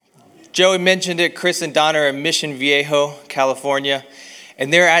Joey mentioned it. Chris and Donna are in Mission Viejo, California,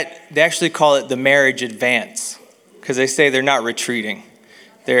 and they actually call it the marriage advance because they say they're not retreating,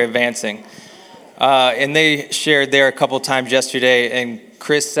 they're advancing. And they shared there a couple times yesterday, and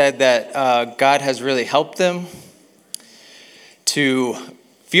Chris said that God has really helped them to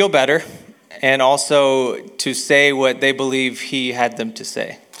feel better and also to say what they believe he had them to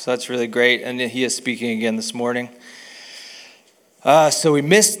say. So that's really great. And he is speaking again this morning. So we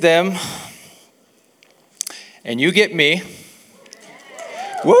missed them. And you get me.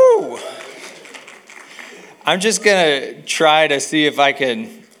 Woo! I'm just going to try to see if I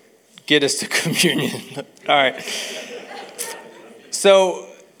can get us to communion. All right. So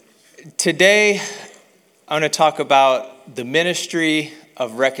today I'm going to talk about the ministry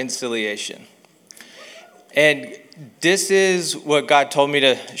of reconciliation. And this is what God told me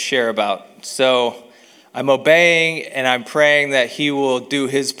to share about. So I'm obeying and I'm praying that he will do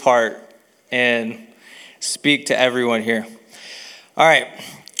his part and speak to everyone here. All right.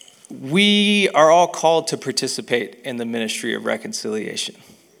 We are all called to participate in the ministry of reconciliation.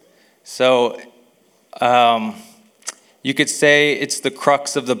 So you could say it's the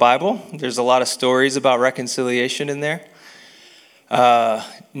crux of the Bible. There's a lot of stories about reconciliation in there.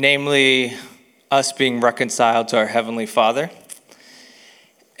 Namely, us being reconciled to our Heavenly Father.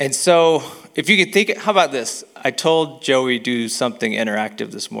 And so, if you could think, how about this? I told Joey do something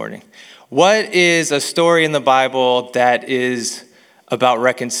interactive this morning. What is a story in the Bible that is about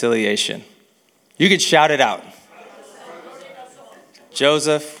reconciliation? You could shout it out.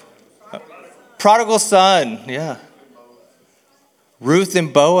 Joseph. Prodigal son, yeah. Ruth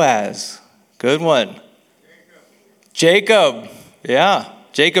and Boaz, good one. Jacob, yeah.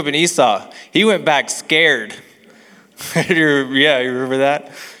 Jacob and Esau. He went back scared. Yeah, you remember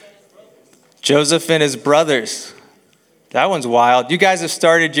that? Joseph and his brothers. That one's wild. You guys have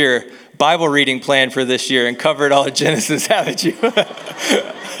started your Bible reading plan for this year and covered all of Genesis, haven't you?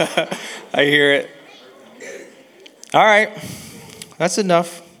 I hear it. All right. That's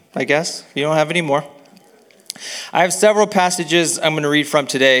enough, I guess. You don't have any more. I have several passages I'm going to read from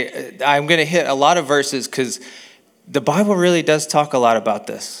today. I'm going to hit a lot of verses because the Bible really does talk a lot about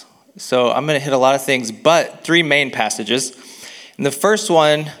this. So I'm going to hit a lot of things, but three main passages. And the first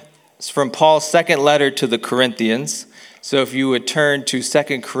one is from Paul's second letter to the Corinthians. So if you would turn to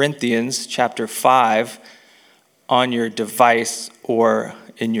 2 Corinthians chapter 5 on your device or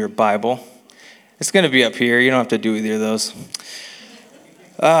in your Bible. It's going to be up here. You don't have to do either of those.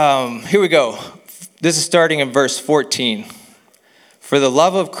 Here we go. This is starting in verse 14. For the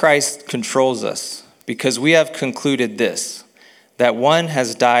love of Christ controls us, because we have concluded this, that one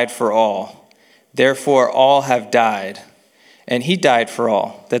has died for all. Therefore all have died. And he died for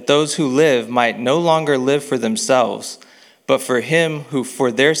all, that those who live might no longer live for themselves, but for him who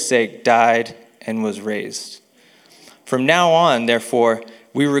for their sake died and was raised. From now on, therefore,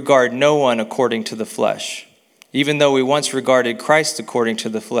 we regard no one according to the flesh. Even though we once regarded Christ according to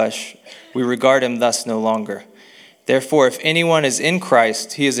the flesh, we regard him thus no longer. Therefore, if anyone is in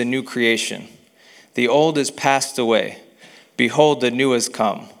Christ, he is a new creation. The old is passed away. Behold, the new has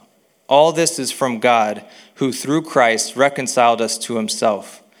come. All this is from God, who through Christ reconciled us to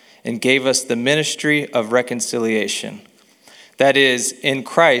himself and gave us the ministry of reconciliation. That is, in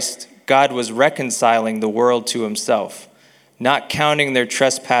Christ, God was reconciling the world to himself, not counting their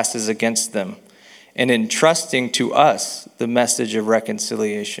trespasses against them, and entrusting to us the message of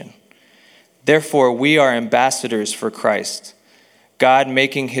reconciliation. Therefore, we are ambassadors for Christ, God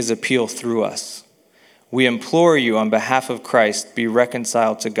making his appeal through us. We implore you on behalf of Christ, be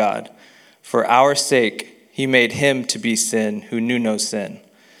reconciled to God. For our sake, he made him to be sin who knew no sin,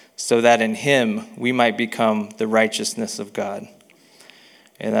 so that in him we might become the righteousness of God.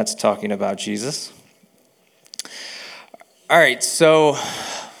 And that's talking about Jesus. All right, so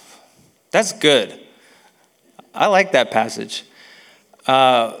that's good. I like that passage.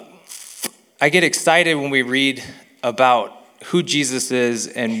 I get excited when we read about who Jesus is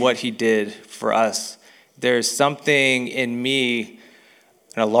and what he did for us. There's something in me,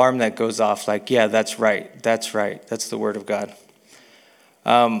 an alarm that goes off like, yeah, that's right. That's the word of God.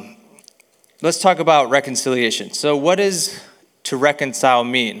 Let's talk about reconciliation. So what does to reconcile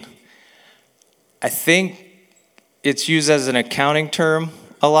mean? I think it's used as an accounting term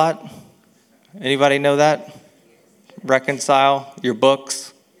a lot. Anybody know that? Reconcile your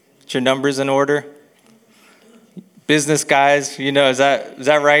books, get your numbers in order. Business guys, is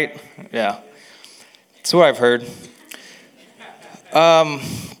that right? Yeah. That's what I've heard.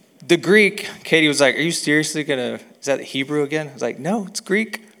 The Greek, Katie was like, are you seriously is that Hebrew again? I was like, no, it's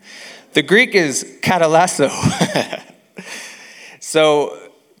Greek. The Greek is katalasso.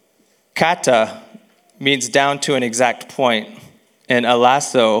 So Kata means down to an exact point, and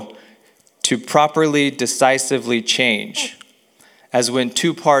alasso, to properly, decisively change, as when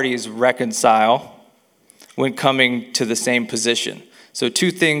two parties reconcile when coming to the same position. So two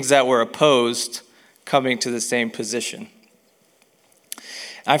things that were opposed coming to the same position.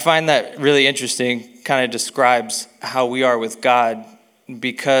 I find that really interesting, kind of describes how we are with God,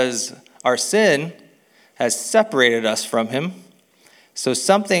 because our sin has separated us from him. So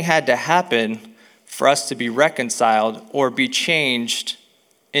something had to happen for us to be reconciled or be changed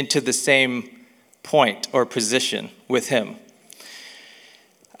into the same point or position with him.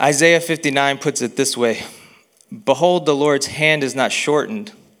 Isaiah 59 puts it this way: "Behold, the Lord's hand is not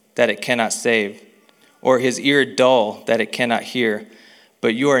shortened, that it cannot save, or his ear dull, that it cannot hear.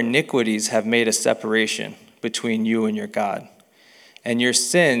 But your iniquities have made a separation between you and your God, and your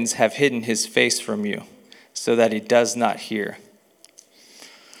sins have hidden his face from you, so that he does not hear."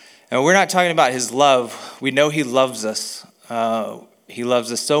 And we're not talking about his love. We know he loves us. He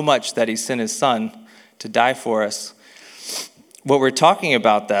loves us so much that he sent his son to die for us. What we're talking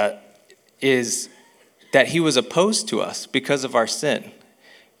about that is that he was opposed to us because of our sin,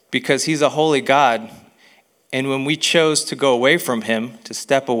 because he's a holy God. And when we chose to go away from him, to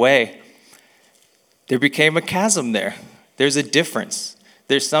step away, there became a chasm there. There's a difference.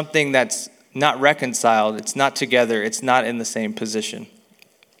 There's something that's not reconciled. It's not together. It's not in the same position.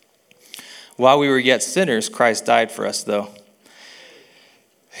 While we were yet sinners, Christ died for us, though.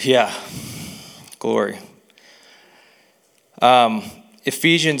 Yeah, glory.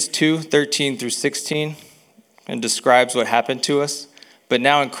 Ephesians 2:13 through 16, and describes what happened to us. "But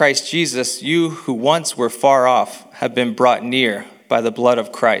now in Christ Jesus, you who once were far off have been brought near by the blood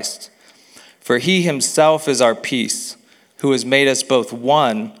of Christ. For he himself is our peace, who has made us both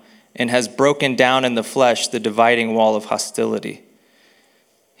one and has broken down in the flesh the dividing wall of hostility.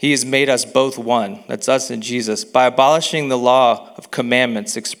 He has made us both one," that's us and Jesus, "by abolishing the law of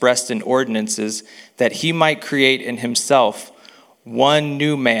commandments expressed in ordinances, that he might create in himself one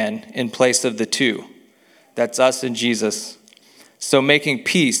new man in place of the two," that's us and Jesus, "so making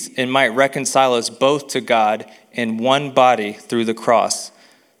peace, and might reconcile us both to God in one body through the cross,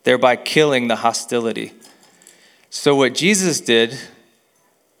 thereby killing the hostility." So what Jesus did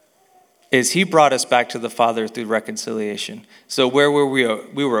is he brought us back to the Father through reconciliation. So where were we?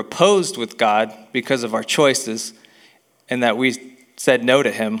 We were opposed with God because of our choices, and that we said no to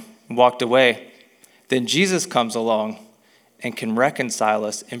him, walked away. Then Jesus comes along and can reconcile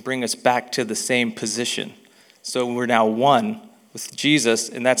us and bring us back to the same position. So we're now one with Jesus,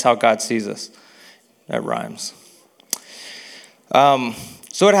 and that's how God sees us. That rhymes.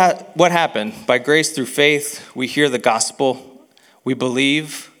 So what happened? By grace through faith, we hear the gospel, we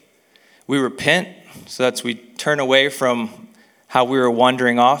believe, we repent. So that's we turn away from how we were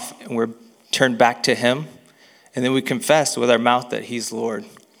wandering off, and we're turned back to him. And then we confess with our mouth that he's Lord.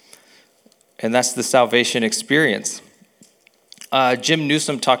 And that's the salvation experience. Jim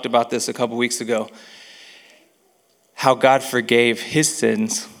Newsom talked about this a couple weeks ago, how God forgave his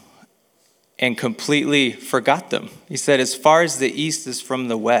sins and completely forgot them. He said, "As far as the east is from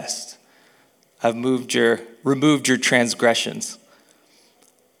the west, I've removed your transgressions."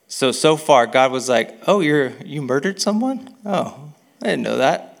 So far, God was like, "Oh, you murdered someone? Oh, I didn't know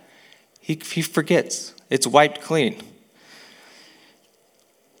that." He forgets. It's wiped clean.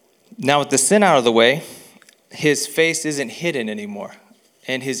 Now with the sin out of the way, his face isn't hidden anymore,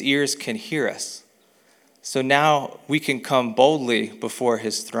 and his ears can hear us. So now we can come boldly before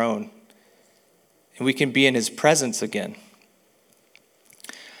his throne, and we can be in his presence again.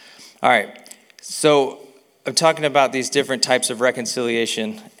 All right, so I'm talking about these different types of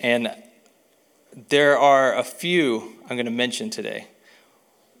reconciliation, and there are a few I'm going to mention today.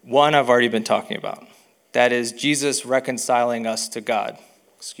 One I've already been talking about. That is Jesus reconciling us to God.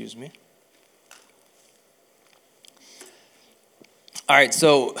 Excuse me. All right,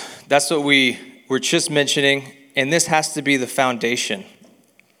 so that's what we were just mentioning, and this has to be the foundation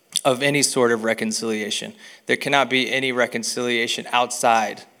of any sort of reconciliation. There cannot be any reconciliation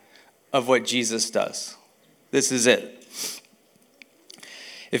outside of what Jesus does. This is it.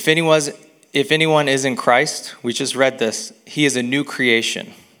 If anyone is in Christ, we just read this, he is a new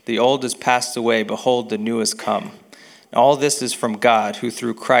creation. The old has passed away, behold, the new has come. All this is from God, who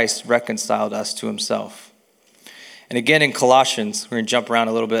through Christ reconciled us to himself. And again in Colossians, we're going to jump around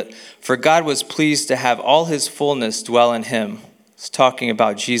a little bit. For God was pleased to have all his fullness dwell in him. It's talking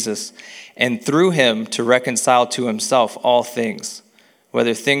about Jesus. And through him to reconcile to himself all things,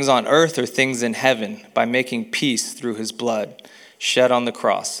 whether things on earth or things in heaven, by making peace through his blood shed on the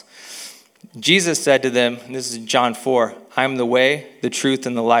cross. Jesus said to them, and this is John 4, I am the way, the truth,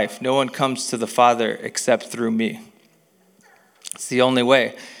 and the life. No one comes to the Father except through me. It's the only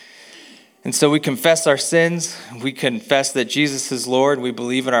way. And so we confess our sins. We confess that Jesus is Lord. We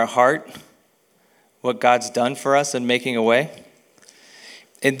believe in our heart what God's done for us in making a way.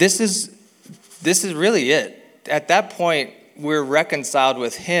 And this is really it. At that point, we're reconciled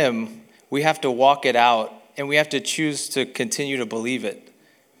with him. We have to walk it out, and we have to choose to continue to believe it,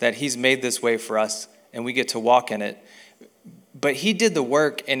 that he's made this way for us, and we get to walk in it. But he did the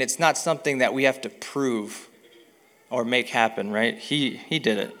work, and it's not something that we have to prove or make happen, right? He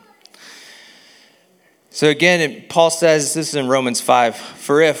did it. So again, Paul says, this is in Romans 5,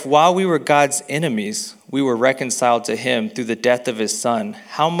 for if while we were God's enemies, we were reconciled to him through the death of his son,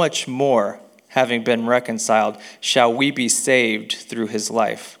 how much more, having been reconciled, shall we be saved through his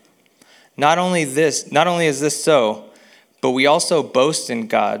life? Not only is this so, but we also boast in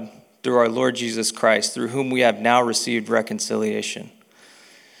God through our Lord Jesus Christ, through whom we have now received reconciliation.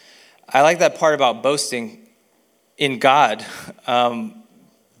 I like that part about boasting in God,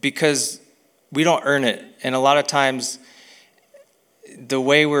 because we don't earn it. And a lot of times, the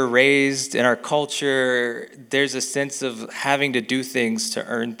way we're raised in our culture, there's a sense of having to do things to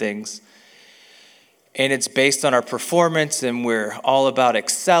earn things. And it's based on our performance, and we're all about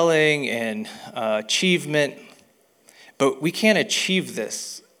excelling and achievement. But we can't achieve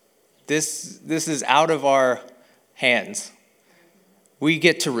this. This is out of our hands. We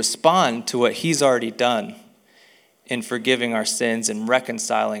get to respond to what he's already done in forgiving our sins and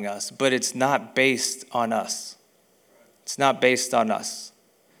reconciling us. But it's not based on us. It's not based on us.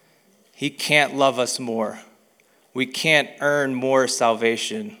 He can't love us more. We can't earn more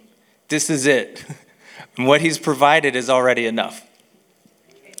salvation. This is it. And what he's provided is already enough.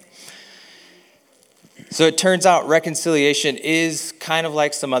 So it turns out reconciliation is kind of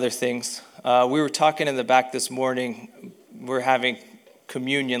like some other things. We were talking in the back this morning. We're having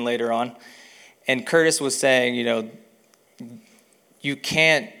communion later on. And Curtis was saying, you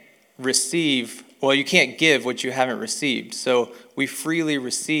can't give what you haven't received. So we freely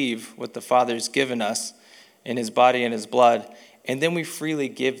receive what the Father's given us in his body and his blood, and then we freely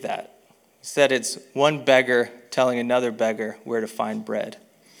give that. He said it's one beggar telling another beggar where to find bread.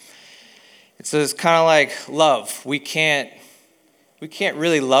 And so it's kind of like love. We can't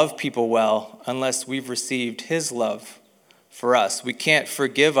really love people well unless we've received his love for us. We can't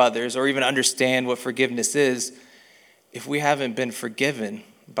forgive others or even understand what forgiveness is if we haven't been forgiven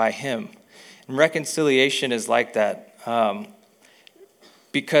by him. And reconciliation is like that,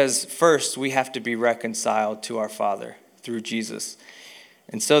 because first we have to be reconciled to our Father through Jesus.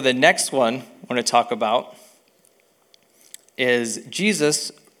 And so the next one I want to talk about is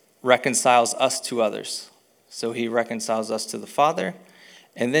Jesus reconciles us to others. So he reconciles us to the Father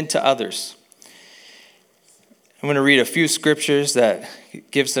and then to others. I'm going to read a few scriptures that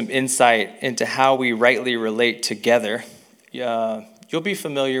give some insight into how we rightly relate together. You'll be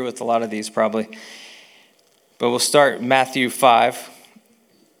familiar with a lot of these probably. But we'll start Matthew 5,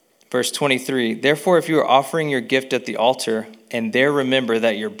 verse 23. Therefore, if you are offering your gift at the altar and there remember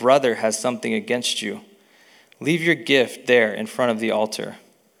that your brother has something against you, leave your gift there in front of the altar.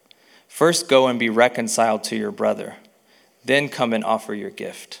 First go and be reconciled to your brother. Then come and offer your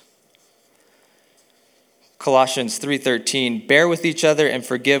gift. Colossians 3:13, bear with each other and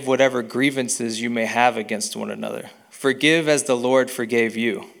forgive whatever grievances you may have against one another. Forgive as the Lord forgave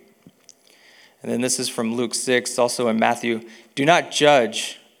you. And then this is from Luke 6, also in Matthew. Do not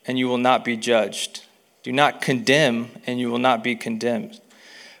judge, and you will not be judged. Do not condemn, and you will not be condemned.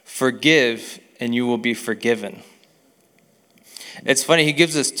 Forgive, and you will be forgiven. It's funny, he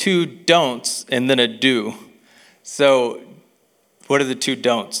gives us two don'ts and then a do. So what are the two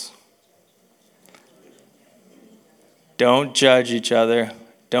don'ts? Don't judge each other.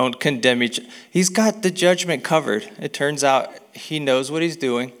 Don't condemn each other. He's got the judgment covered. It turns out he knows what he's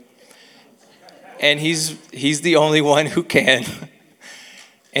doing. And he's the only one who can.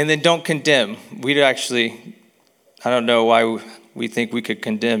 And then don't condemn. I don't know why we think we could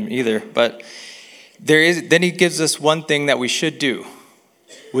condemn either. But then he gives us one thing that we should do,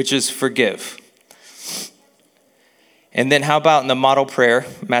 which is forgive. And then how about in the model prayer,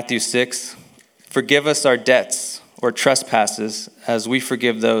 Matthew 6, forgive us our debts or trespasses as we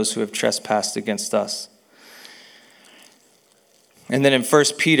forgive those who have trespassed against us. And then in 1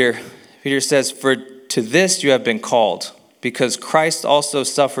 Peter says, for to this you have been called, because Christ also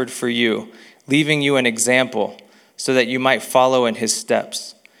suffered for you, leaving you an example, so that you might follow in his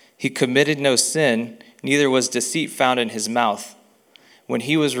steps. He committed no sin, neither was deceit found in his mouth. When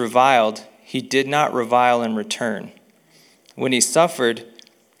he was reviled, he did not revile in return. When he suffered,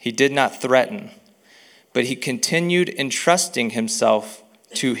 he did not threaten, but he continued entrusting himself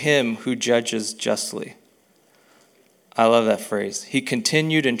to him who judges justly. I love that phrase. He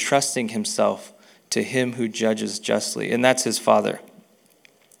continued entrusting himself to him who judges justly, and that's his Father.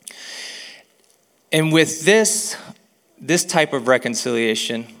 And with this type of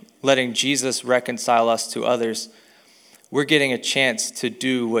reconciliation, letting Jesus reconcile us to others, we're getting a chance to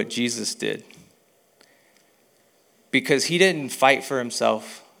do what Jesus did. Because he didn't fight for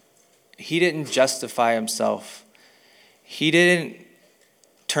himself. He didn't justify himself. He didn't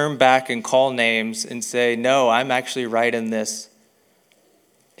turn back and call names and say, no, I'm actually right in this.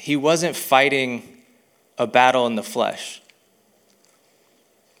 He wasn't fighting a battle in the flesh.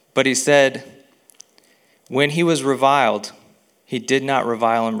 But he said, when he was reviled, he did not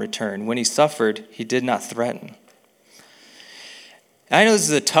revile in return. When he suffered, he did not threaten. And I know this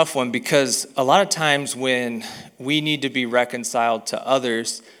is a tough one because a lot of times when we need to be reconciled to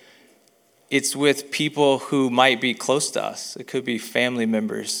others, it's with people who might be close to us. It could be family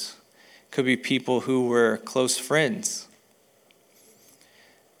members. It could be people who were close friends.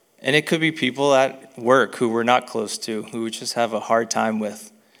 And it could be people at work who we're not close to, who we just have a hard time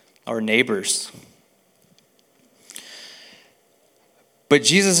with, our neighbors. But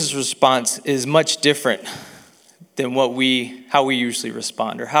Jesus' response is much different than how we usually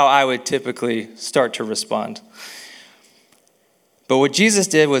respond, or how I would typically start to respond. But what Jesus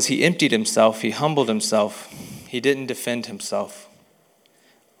did was he emptied himself, he humbled himself. He didn't defend himself,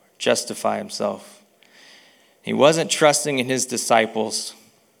 justify himself. He wasn't trusting in his disciples,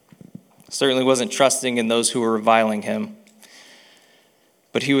 certainly wasn't trusting in those who were reviling him,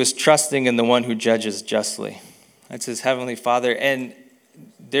 but he was trusting in the one who judges justly. That's his heavenly Father. And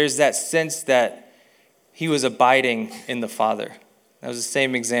there's that sense that he was abiding in the Father. That was the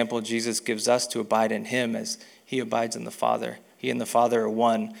same example Jesus gives us, to abide in him as he abides in the Father. He and the Father are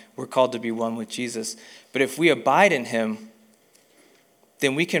one. We're called to be one with Jesus. But if we abide in him,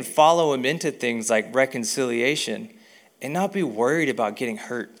 then we can follow him into things like reconciliation and not be worried about getting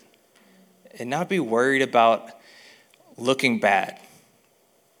hurt and not be worried about looking bad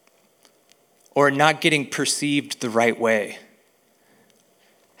or not getting perceived the right way.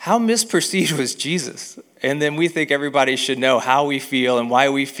 How misperceived was Jesus? And then we think everybody should know how we feel and why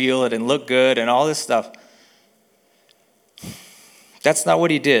we feel it and look good and all this stuff. That's not what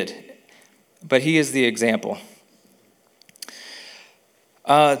he did, but he is the example.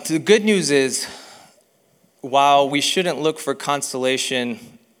 The good news is, while we shouldn't look for consolation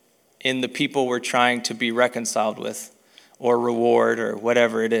in the people we're trying to be reconciled with or reward or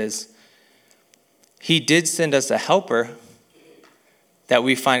whatever it is, he did send us a helper that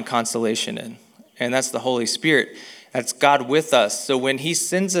we find consolation in, and that's the Holy Spirit. That's God with us. So when he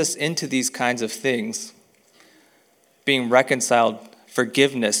sends us into these kinds of things, being reconciled,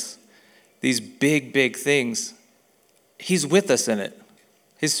 forgiveness, these big, big things, he's with us in it.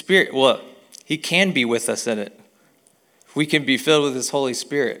 His Spirit, well, he can be with us in it. We can be filled with his Holy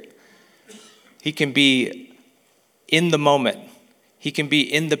Spirit. He can be in the moment. He can be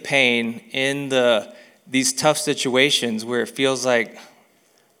in the pain, in these tough situations where it feels like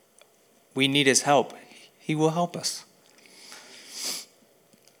we need his help. He will help us.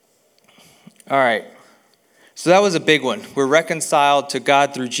 All right. So that was a big one. We're reconciled to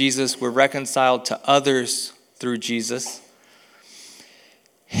God through Jesus. We're reconciled to others through Jesus.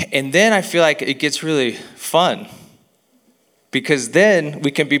 And then I feel like it gets really fun, because then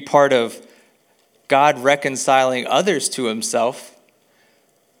we can be part of God reconciling others to himself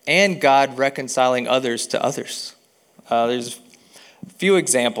and God reconciling others to others. There's a few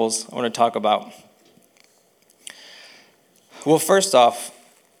examples I want to talk about. Well, first off,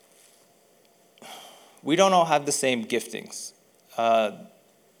 we don't all have the same giftings.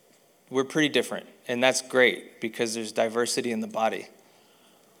 We're pretty different, and that's great because there's diversity in the body.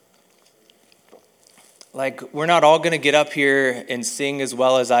 Like, we're not all going to get up here and sing as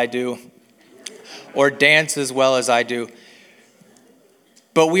well as I do or dance as well as I do,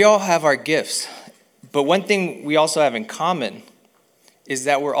 but we all have our gifts. But one thing we also have in common is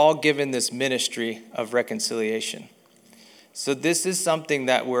that we're all given this ministry of reconciliation. So this is something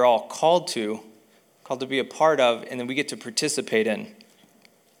that we're all called to be a part of, and then we get to participate in.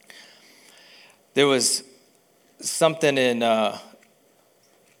 There was something in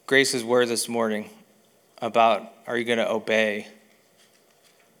Grace's word this morning about, are you going to obey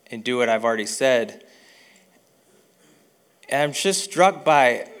and do what I've already said? And I'm just struck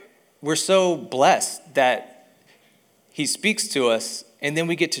by, we're so blessed that he speaks to us, and then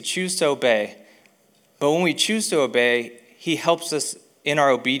we get to choose to obey. But when we choose to obey, he helps us in our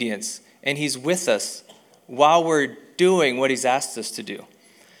obedience, and he's with us while we're doing what he's asked us to do.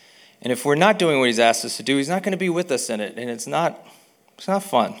 And if we're not doing what he's asked us to do, he's not going to be with us in it. And it's not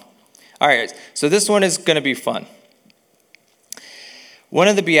fun. All right, so this one is going to be fun. One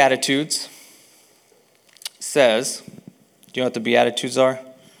of the Beatitudes says, do you know what the Beatitudes are?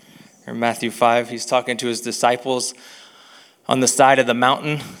 In Matthew 5, he's talking to his disciples on the side of the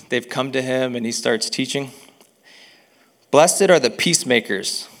mountain. They've come to him and he starts teaching. Blessed are the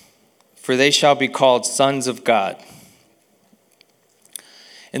peacemakers, for they shall be called sons of God.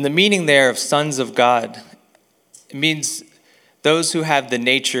 And the meaning there of sons of God, it means those who have the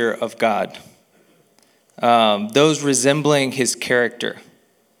nature of God, those resembling his character.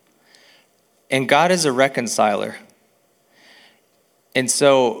 And God is a reconciler. And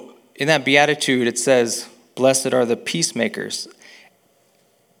so in that beatitude, it says, blessed are the peacemakers.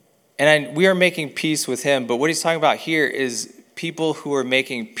 And we are making peace with him, but what he's talking about here is people who are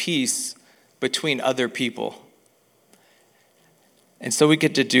making peace between other people. And so we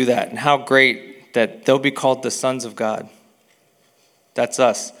get to do that. And how great that they'll be called the sons of God. That's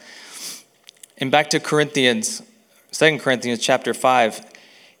us. And back to Corinthians, 2 Corinthians chapter 5,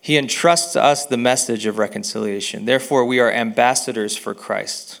 he entrusts to us the message of reconciliation. Therefore, we are ambassadors for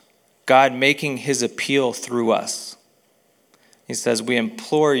Christ, God making his appeal through us. He says, we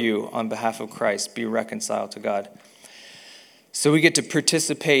implore you on behalf of Christ, be reconciled to God. So we get to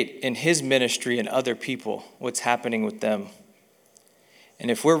participate in his ministry and other people, what's happening with them. And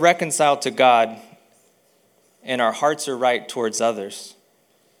if we're reconciled to God and our hearts are right towards others,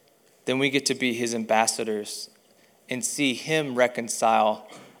 then we get to be his ambassadors and see him reconcile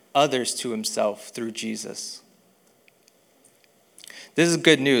others to himself through Jesus. This is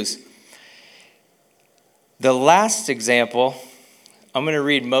good news. The last example, I'm going to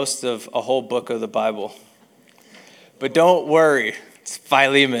read most of a whole book of the Bible. But don't worry, it's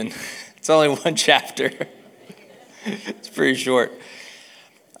Philemon. It's only one chapter. It's pretty short.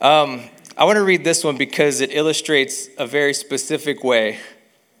 I want to read this one because it illustrates a very specific way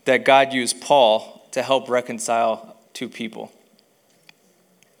that God used Paul to help reconcile two people.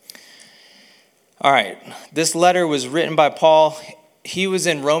 All right, this letter was written by Paul. He was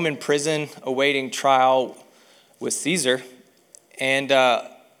in Roman prison awaiting trial with Caesar, and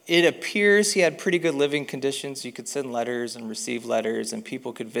it appears he had pretty good living conditions. You could send letters and receive letters, and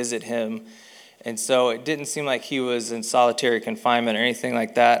people could visit him. And so it didn't seem like he was in solitary confinement or anything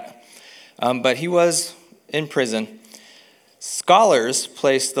like that. But he was in prison. Scholars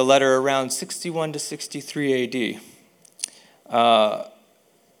place the letter around 61 to 63 AD.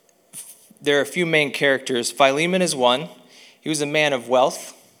 There are a few main characters. Philemon is one. He was a man of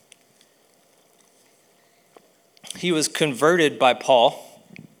wealth. He was converted by Paul.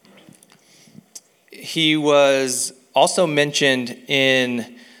 He was also mentioned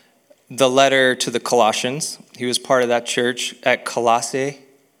in the letter to the Colossians. He was part of that church at Colossae.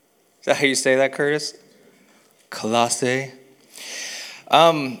 Is that how you say that, Curtis? Colossae.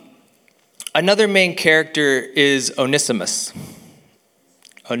 Another main character is Onesimus.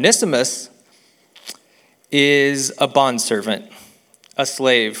 Onesimus is a bondservant, a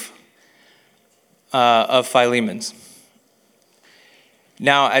slave of Philemon's.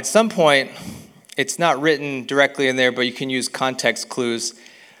 Now, at some point, it's not written directly in there, but you can use context clues,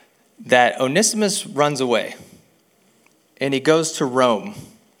 that Onesimus runs away, and he goes to Rome,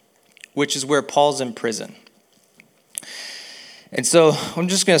 which is where Paul's in prison. And so I'm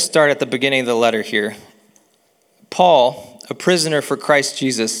just going to start at the beginning of the letter here. Paul, a prisoner for Christ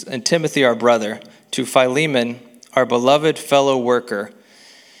Jesus, and Timothy, our brother, to Philemon, our beloved fellow worker,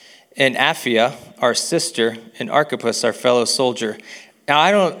 and Apphia, our sister, and Archippus, our fellow soldier.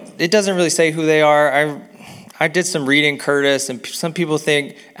 Now, it doesn't really say who they are. I did some reading, Curtis, and some people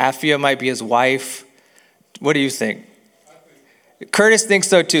think Apphia might be his wife. What do you think? Curtis thinks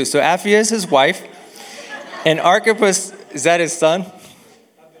so too. So Apphia is his wife, and Archippus, is that his son?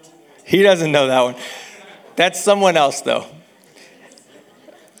 He doesn't know that one. That's someone else, though.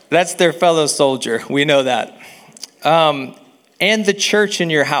 That's their fellow soldier. We know that. And the church in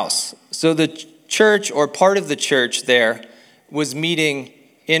your house. So the church, or part of the church there, was meeting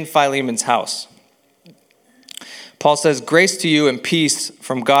in Philemon's house. Paul says, grace to you and peace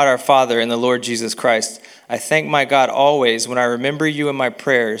from God our Father and the Lord Jesus Christ. I thank my God always when I remember you in my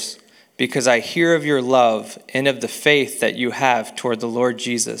prayers, because I hear of your love and of the faith that you have toward the Lord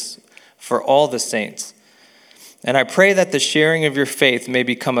Jesus for all the saints. And I pray that the sharing of your faith may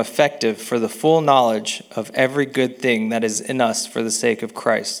become effective for the full knowledge of every good thing that is in us for the sake of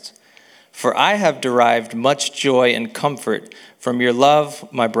Christ. For I have derived much joy and comfort from your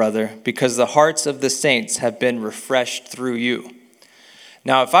love, my brother, because the hearts of the saints have been refreshed through you.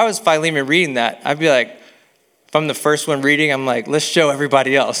 Now, if I was Philemon reading that, I'd be like, if I'm the first one reading, I'm like, let's show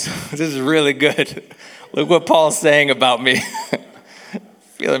everybody else. This is really good. Look what Paul's saying about me.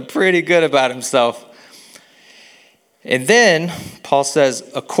 Feeling pretty good about himself. And then Paul says,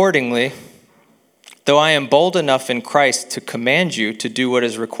 accordingly, though I am bold enough in Christ to command you to do what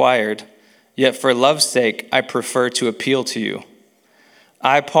is required, yet for love's sake I prefer to appeal to you.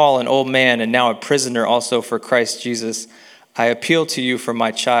 I, Paul, an old man and now a prisoner also for Christ Jesus, I appeal to you for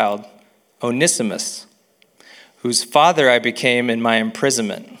my child, Onesimus, whose father I became in my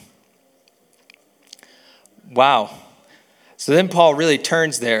imprisonment. Wow. So then Paul really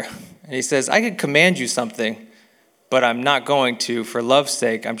turns there and he says, I could command you something, but I'm not going to. For love's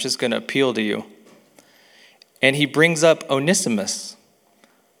sake, I'm just going to appeal to you. And he brings up Onesimus,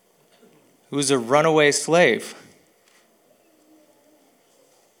 who's a runaway slave.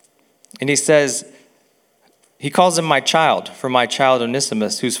 And he says, he calls him my child, for my child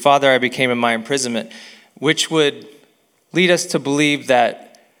Onesimus, whose father I became in my imprisonment, which would lead us to believe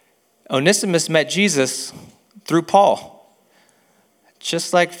that Onesimus met Jesus through Paul,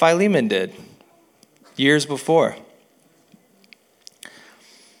 just like Philemon did years before.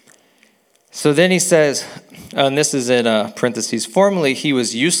 So then he says, and this is in parentheses, formerly he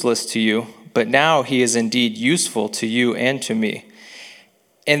was useless to you, but now he is indeed useful to you and to me.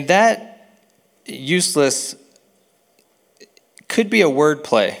 And that useless could be a word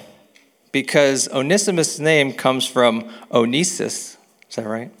play, because Onesimus' name comes from Onesis, is that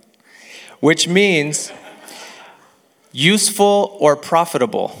right? Which means useful or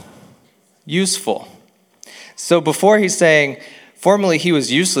profitable. Useful. So before he's saying, formerly he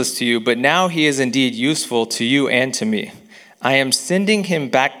was useless to you, but now he is indeed useful to you and to me. I am sending him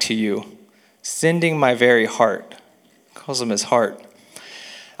back to you, sending my very heart. Calls him his heart.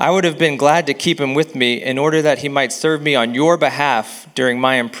 I would have been glad to keep him with me in order that he might serve me on your behalf during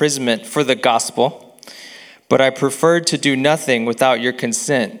my imprisonment for the gospel. But I preferred to do nothing without your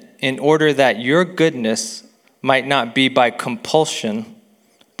consent in order that your goodness might not be by compulsion,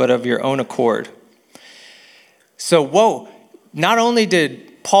 but of your own accord. So, not only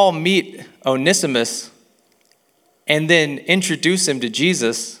did Paul meet Onesimus and then introduce him to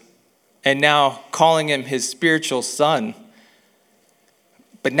Jesus and now calling him his spiritual son,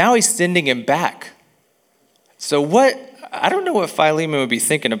 but now he's sending him back. So I don't know what Philemon would be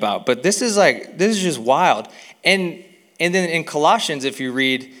thinking about, but this is just wild. And then in Colossians, if you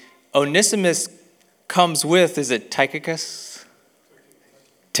read, Onesimus comes with, is it Tychicus?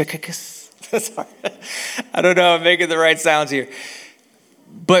 Sorry. I don't know, I'm making the right sounds here.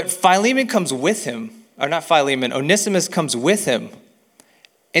 But Philemon comes with him, or not Philemon, Onesimus comes with him.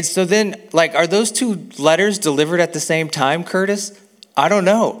 And so then, are those two letters delivered at the same time, Curtis? I don't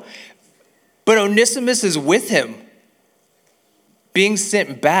know. But Onesimus is with him, being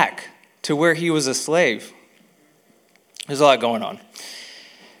sent back to where he was a slave. There's a lot going on.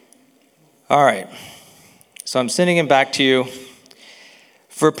 All right. So I'm sending him back to you.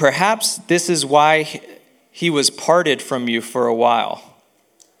 For perhaps this is why he was parted from you for a while.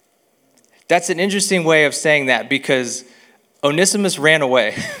 That's an interesting way of saying that, because Onesimus ran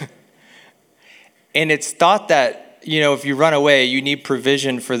away. And it's thought that, if you run away, you need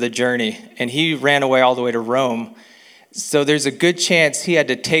provision for the journey. And he ran away all the way to Rome. So there's a good chance he had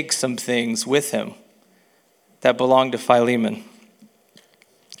to take some things with him that belonged to Philemon.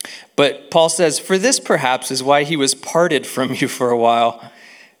 But Paul says, for this perhaps is why he was parted from you for a while,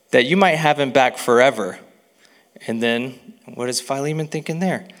 that you might have him back forever. And then, what is Philemon thinking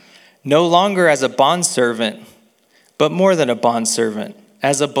there? No longer as a bondservant, but more than a bondservant,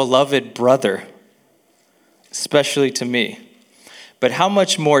 as a beloved brother, especially to me. But how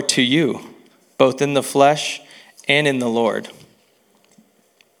much more to you, both in the flesh and in the Lord?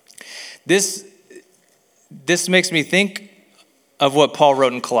 This makes me think of what Paul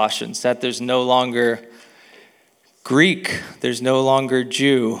wrote in Colossians, that there's no longer Greek, there's no longer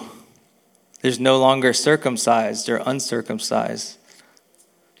Jew, there's no longer circumcised or uncircumcised.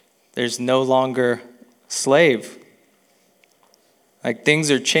 There's no longer slave. Things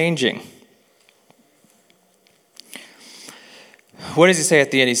are changing. What does he say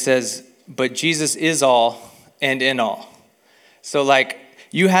at the end? He says, but Jesus is all and in all. So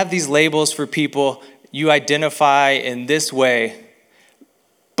you have these labels for people, you identify in this way,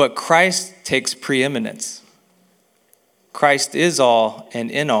 but Christ takes preeminence. Christ is all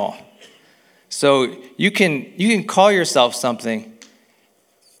and in all. So you can call yourself something,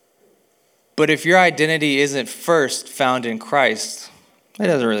 but if your identity isn't first found in Christ, it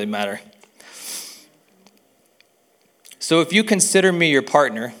doesn't really matter. So if you consider me your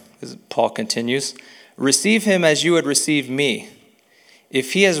partner, as Paul continues, receive him as you would receive me.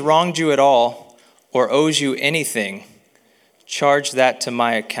 If he has wronged you at all, or owes you anything, charge that to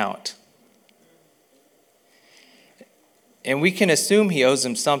my account. And we can assume he owes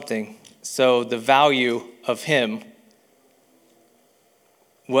him something, so the value of him,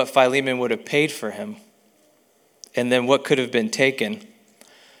 what Philemon would have paid for him, and then what could have been taken.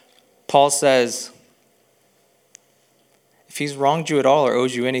 Paul says, if he's wronged you at all or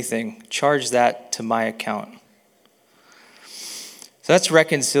owes you anything, charge that to my account. So that's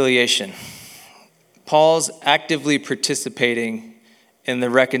reconciliation. Paul's actively participating in the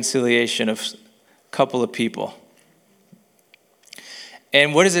reconciliation of a couple of people.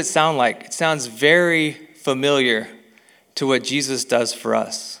 And what does it sound like? It sounds very familiar to what Jesus does for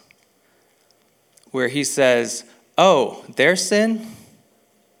us, where he says, oh, their sin,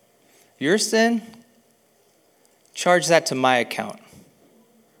 your sin, charge that to my account.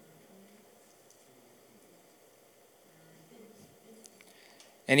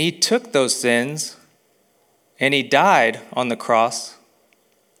 And he took those sins and he died on the cross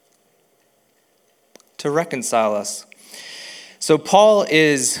to reconcile us. So Paul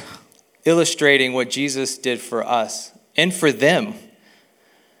is illustrating what Jesus did for us and for them.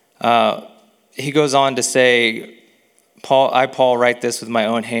 He goes on to say, Paul, write this with my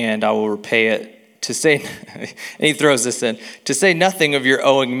own hand, I will repay it. To say, and he throws this in, to say nothing of your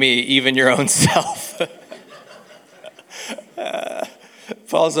owing me, even your own self.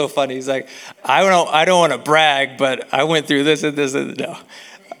 Paul's so funny. He's like, I don't want to brag, but I went through this and this and no.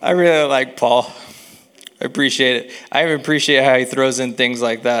 I really like Paul. I appreciate it. I even appreciate how he throws in things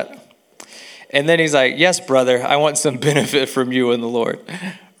like that. And then he's like, yes, brother, I want some benefit from you in the Lord.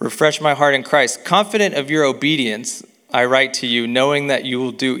 Refresh my heart in Christ. Confident of your obedience, I write to you, knowing that you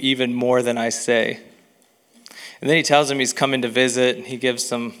will do even more than I say. And then he tells him he's coming to visit, and he gives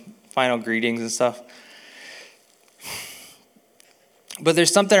some final greetings and stuff. But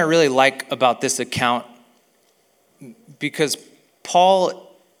there's something I really like about this account, because Paul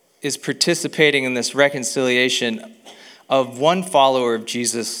is participating in this reconciliation of one follower of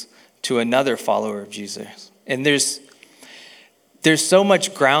Jesus to another follower of Jesus. And there's so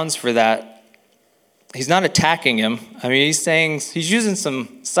much grounds for that. He's not attacking him. I mean, he's using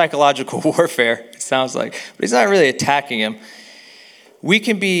some psychological warfare, it sounds like, but he's not really attacking him. We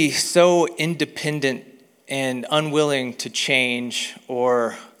can be so independent and unwilling to change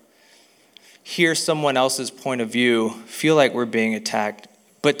or hear someone else's point of view, feel like we're being attacked.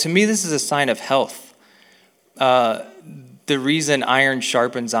 But to me, this is a sign of health. The reason iron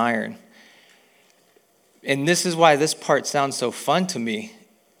sharpens iron. And this is why this part sounds so fun to me,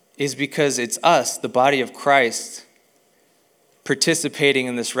 is because it's us, the body of Christ, participating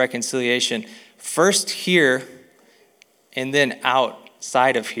in this reconciliation, first here and then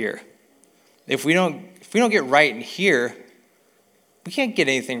outside of here. If we don't get right in here, we can't get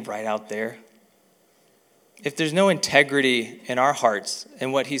anything right out there. If there's no integrity in our hearts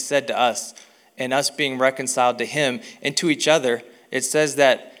and what he said to us and us being reconciled to him and to each other, it says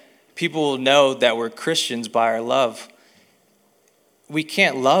that people will know that we're Christians by our love. We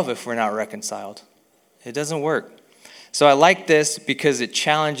can't love if we're not reconciled. It doesn't work. So I like this because it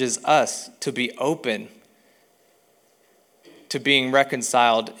challenges us to be open to being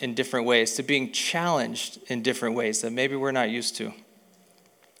reconciled in different ways, to being challenged in different ways that maybe we're not used to.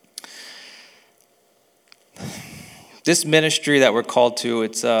 This ministry that we're called to,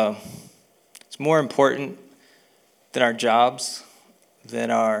 it's more important than our jobs,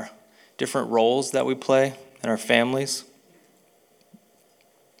 than our different roles that we play in our families.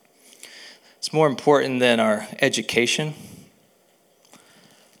 It's more important than our education,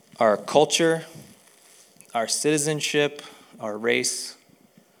 our culture, our citizenship, our race.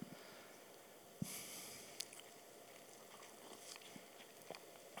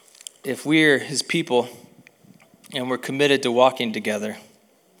 If we're his people and we're committed to walking together,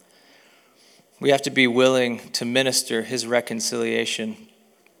 we have to be willing to minister his reconciliation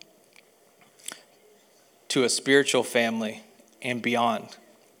to a spiritual family and beyond.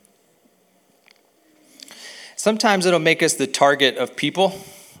 Sometimes it'll make us the target of people.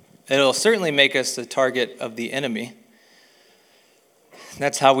 It'll certainly make us the target of the enemy.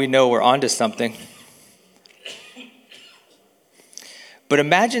 That's how we know we're onto something. But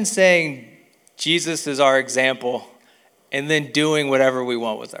imagine saying Jesus is our example and then doing whatever we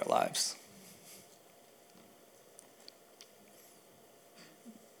want with our lives.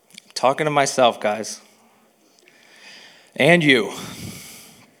 I'm talking to myself, guys. And you.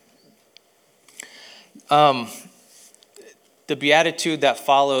 The beatitude that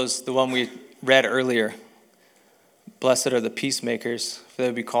follows the one we read earlier, blessed are the peacemakers, for they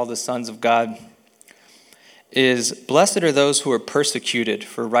will be called the sons of God, is blessed are those who are persecuted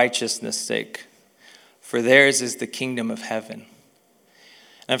for righteousness' sake. for theirs is the kingdom of heaven.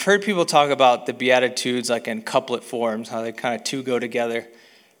 And I've heard people talk about the Beatitudes like in couplet forms, how they kind of two go together.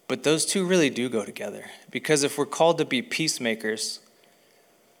 But those two really do go together. Because if we're called to be peacemakers,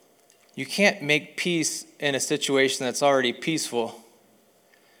 you can't make peace in a situation that's already peaceful,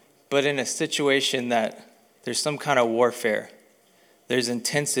 but in a situation that there's some kind of warfare, there's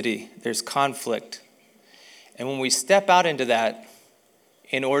intensity, there's conflict. And when we step out into that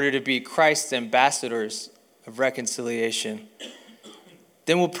in order to be Christ's ambassadors of reconciliation,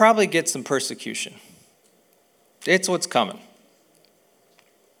 then we'll probably get some persecution. It's what's coming.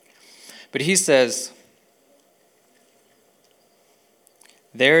 But he says,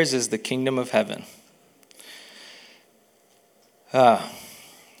 theirs is the kingdom of heaven. All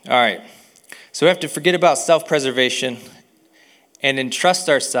right. So we have to forget about self-preservation and entrust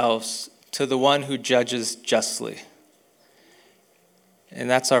ourselves to the one who judges justly. And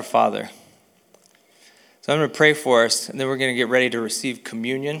that's our Father. So I'm going to pray for us, and then we're going to get ready to receive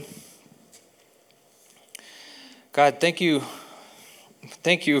communion. God, thank you.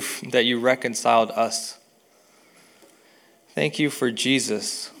 Thank you that you reconciled us. Thank you for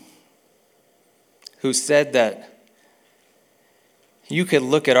Jesus, who said that you could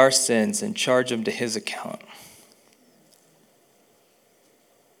look at our sins and charge them to his account.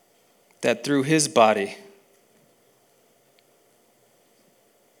 That through his body,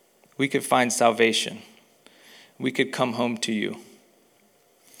 we could find salvation. We could come home to you.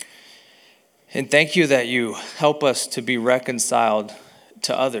 And thank you that you help us to be reconciled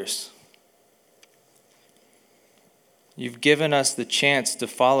to others. You've given us the chance to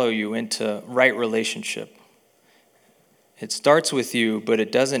follow you into right relationship. It starts with you, but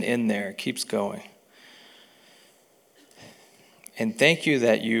it doesn't end there. It keeps going. And thank you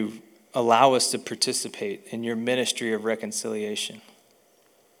that you allow us to participate in your ministry of reconciliation,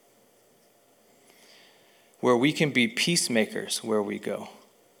 where we can be peacemakers where we go,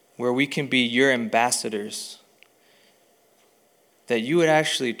 where we can be your ambassadors, that you would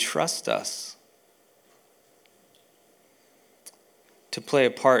actually trust us to play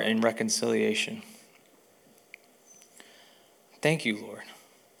a part in reconciliation. Thank you, Lord.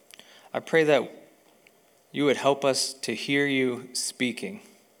 I pray that you would help us to hear you speaking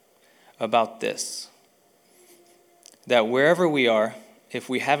about this. That wherever we are, if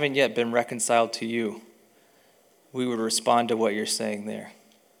we haven't yet been reconciled to you, we would respond to what you're saying there.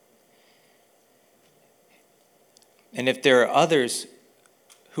 And if there are others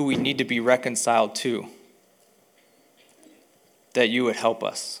who we need to be reconciled to, that you would help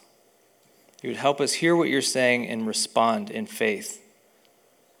us. You would help us hear what you're saying and respond in faith,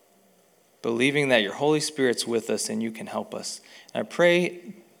 believing that your Holy Spirit's with us and you can help us. And I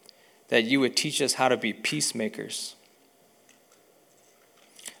pray that you would teach us how to be peacemakers,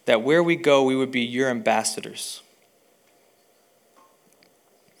 that where we go, we would be your ambassadors.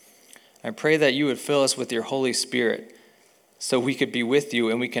 I pray that you would fill us with your Holy Spirit so we could be with you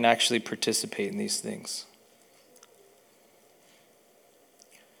and we can actually participate in these things.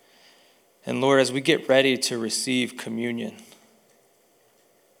 And Lord, as we get ready to receive communion,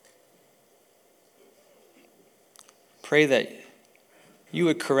 pray that you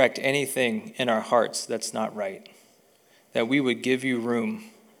would correct anything in our hearts that's not right, that we would give you room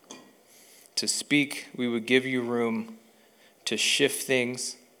to speak, we would give you room to shift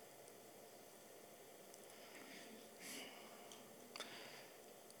things.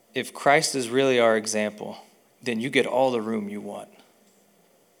 If Christ is really our example, then you get all the room you want.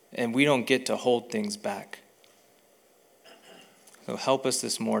 And we don't get to hold things back. So help us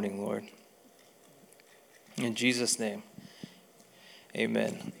this morning, Lord. In Jesus' name,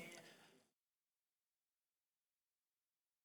 amen.